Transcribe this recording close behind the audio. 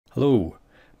Hello,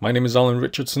 my name is Alan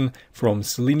Richardson from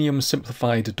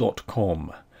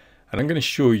seleniumsimplified.com, and I'm going to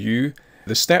show you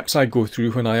the steps I go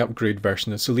through when I upgrade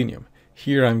version of Selenium.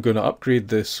 Here I'm going to upgrade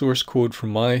the source code from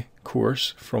my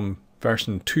course from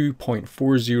version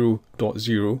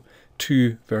 2.40.0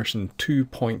 to version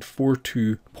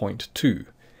 2.42.2.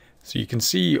 So you can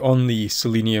see on the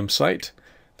Selenium site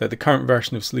that the current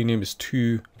version of Selenium is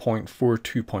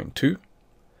 2.42.2.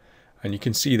 And you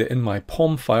can see that in my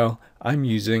POM file, I'm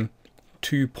using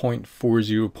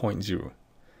 2.40.0.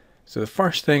 So the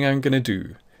first thing I'm going to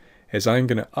do is I'm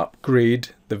going to upgrade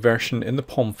the version in the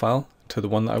POM file to the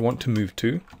one that I want to move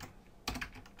to.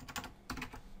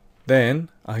 Then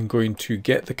I'm going to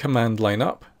get the command line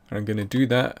up, and I'm going to do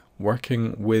that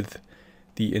working with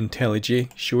the IntelliJ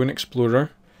Show in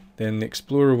Explorer. Then the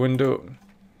Explorer window,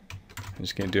 I'm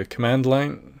just going to do a command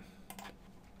line.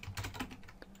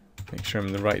 Make sure I'm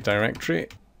in the right directory.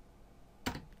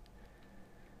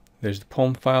 There's the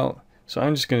POM file. So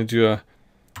I'm just going to do a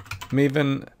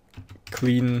maven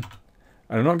clean,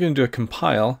 and I'm not going to do a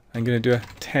compile, I'm going to do a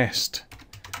test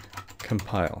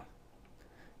compile.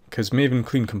 Because maven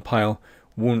clean compile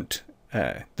won't,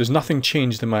 there's nothing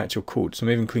changed in my actual code, so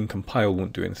maven clean compile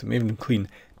won't do anything. Maven clean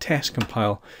test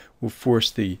compile will force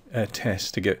the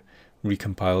test to get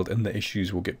recompiled and the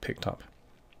issues will get picked up.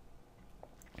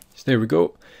 So there we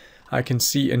go. I can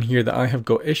see in here that I have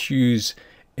got issues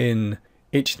in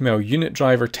HTML unit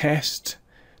driver test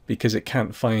because it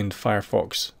can't find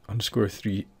Firefox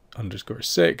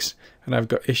 _3_6, and I've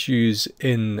got issues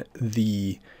in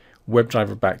the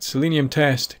WebDriver backed Selenium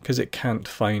test because it can't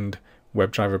find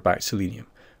WebDriver backed Selenium.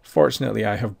 Fortunately,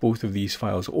 I have both of these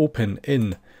files open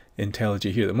in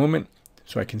IntelliJ here at the moment,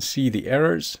 so I can see the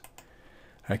errors.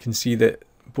 I can see that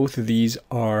both of these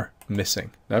are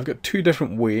missing. Now I've got two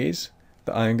different ways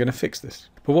that I am going to fix this.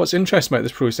 But what's interesting about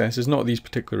this process is not these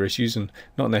particular issues and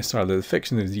not necessarily the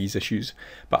fixing of these issues,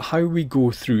 but how we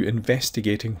go through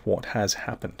investigating what has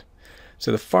happened.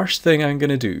 So the first thing I'm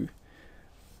going to do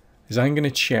is I'm going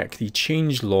to check the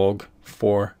changelog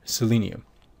for Selenium.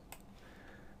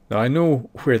 Now I know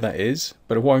where that is,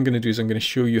 but what I'm going to do is I'm going to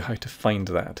show you how to find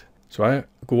that. So I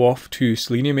go off to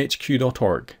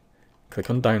seleniumhq.org, click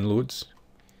on downloads,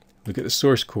 look at the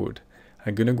source code.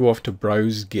 I'm going to go off to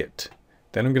browse git.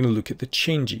 Then I'm going to look at the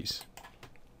changes.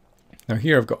 Now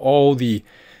here I've got all the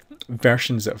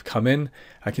versions that have come in.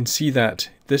 I can see that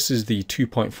this is the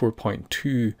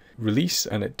 2.4.2 release,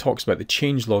 and it talks about the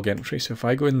changelog entry. So if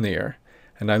I go in there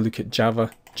and I look at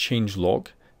Java changelog,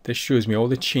 this shows me all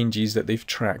the changes that they've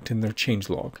tracked in their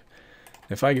changelog.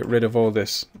 If I get rid of all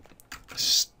this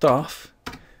stuff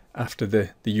after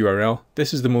the URL,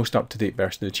 this is the most up-to-date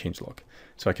version of the changelog.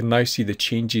 So I can now see the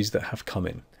changes that have come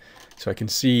in. So I can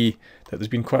see that there's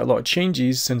been quite a lot of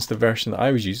changes since the version that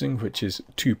I was using, which is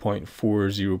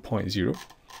 2.40.0.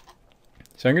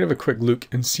 So I'm going to have a quick look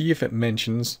and see if it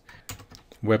mentions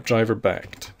WebDriver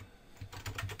backed.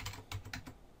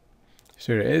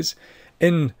 So here it is.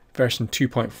 In version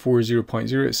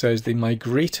 2.40.0 it says they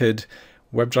migrated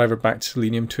WebDriver backed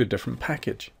Selenium to a different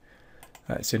package.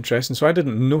 That's interesting. So I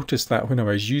didn't notice that when I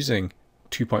was using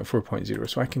 2.4.0,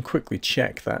 so I can quickly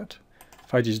check that.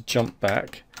 If I just jump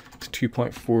back to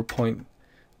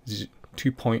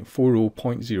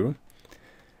 2.40.0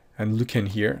 and look in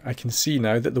here, I can see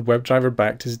now that the WebDriver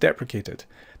backed is deprecated.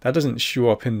 That doesn't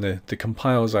show up in the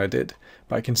compiles I did,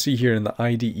 but I can see here in the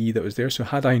IDE that was there. So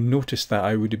had I noticed that,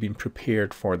 I would have been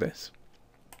prepared for this.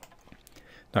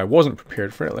 Now I wasn't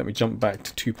prepared for it. Let me jump back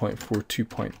to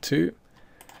 2.42.2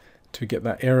 to get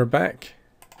that error back.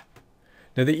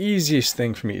 Now the easiest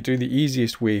thing for me to do, the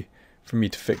easiest way for me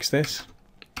to fix this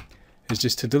is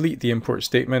just to delete the import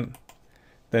statement,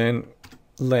 then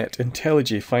let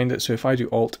IntelliJ find it. So if I do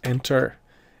Alt-Enter,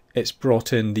 it's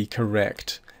brought in the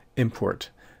correct import.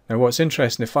 Now what's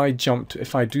interesting, if I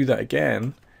do that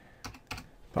again,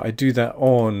 but I do that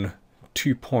on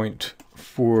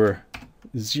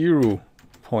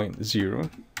 2.40.0,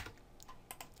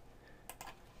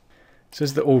 this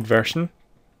is the old version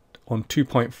on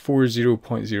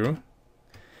 2.40.0.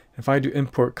 If I do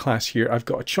import class here, I've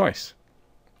got a choice.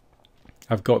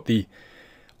 I've got the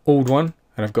old one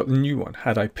and I've got the new one.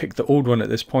 Had I picked the old one at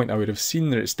this point, I would have seen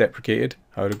that it's deprecated.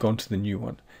 I would have gone to the new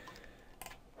one.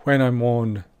 When I'm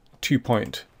on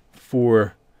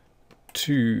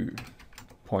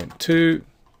 2.42.2,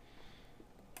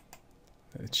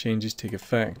 the changes take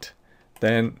effect.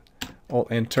 Then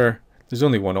Alt-Enter. There's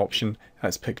only one option.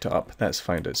 That's picked it up. That's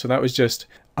found it. So that was just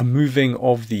a moving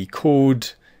of the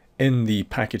code in the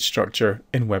package structure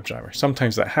in WebDriver.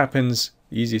 Sometimes that happens.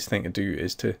 The easiest thing to do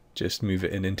is to just move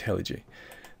it in IntelliJ.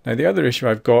 Now the other issue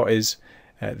I've got is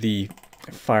the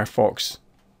Firefox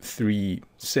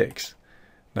 2.4.2.36.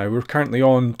 Now we're currently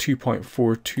on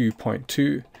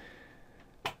 2.4.2.2.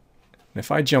 If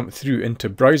I jump through into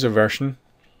browser version,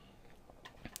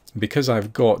 because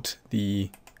I've got the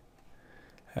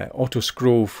auto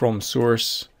scroll from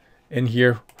source in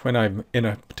here, when I'm in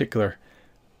a particular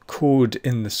code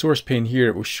in the source pane here,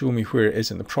 it will show me where it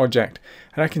is in the project,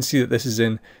 and I can see that this is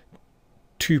in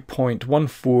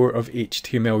 2.14 of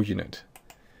HTML unit.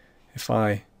 If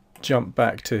I jump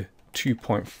back to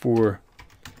 2.40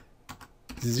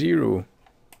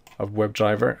 of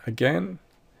WebDriver again,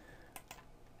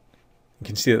 you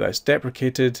can see that that's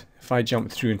deprecated. If I jump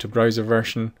through into browser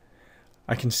version,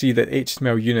 I can see that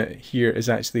HTML unit here is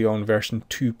actually on version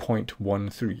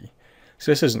 2.13.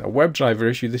 So this isn't a WebDriver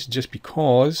issue, this is just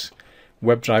because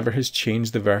WebDriver has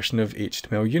changed the version of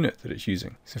HTML unit that it's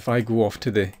using. So if I go off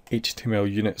to the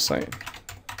HTML unit site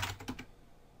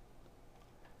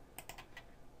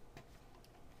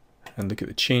and look at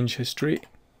the change history,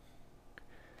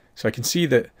 so I can see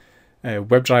that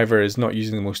WebDriver is not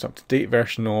using the most up-to-date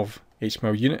version of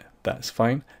HTML unit. That's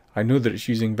fine. I know that it's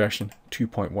using version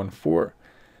 2.14.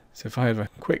 So if I have a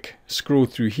quick scroll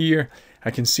through here, I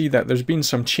can see that there's been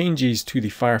some changes to the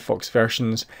Firefox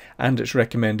versions, and it's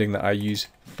recommending that I use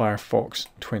Firefox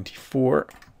 24.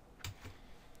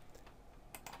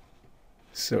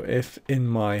 So if in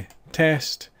my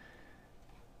test,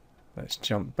 let's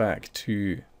jump back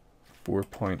to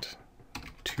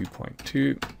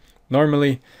 4.2.2.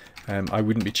 Normally, I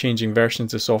wouldn't be changing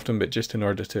versions this often, but just in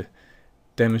order to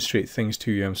demonstrate things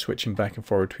to you, I'm switching back and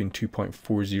forward between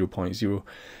 2.40.0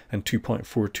 and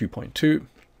 2.42.2.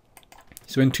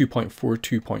 So in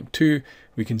 2.42.2,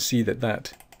 we can see that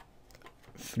that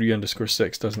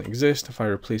 3_6 doesn't exist. If I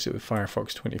replace it with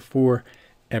Firefox 24,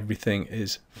 everything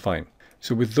is fine.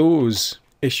 So with those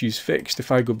issues fixed,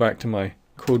 if I go back to my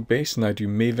code base and I do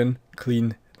maven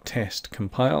clean test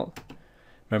compile,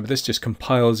 remember this just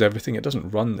compiles everything, it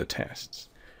doesn't run the tests.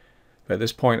 But at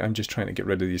this point I'm just trying to get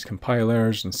rid of these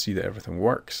compilers and see that everything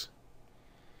works.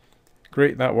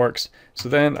 Great, that works. So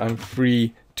then I'm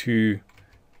free to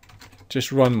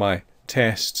just run my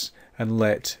tests and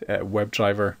let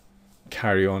WebDriver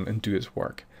carry on and do its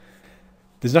work.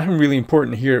 There's nothing really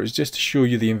important here, it was just to show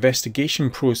you the investigation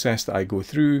process that I go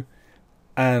through,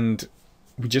 and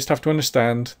we just have to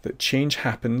understand that change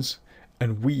happens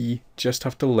and we just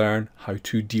have to learn how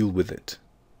to deal with it.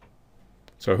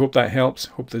 So I hope that helps.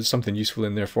 Hope there's something useful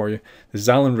in there for you. This is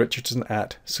Alan Richardson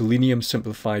at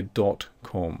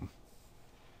seleniumsimplified.com.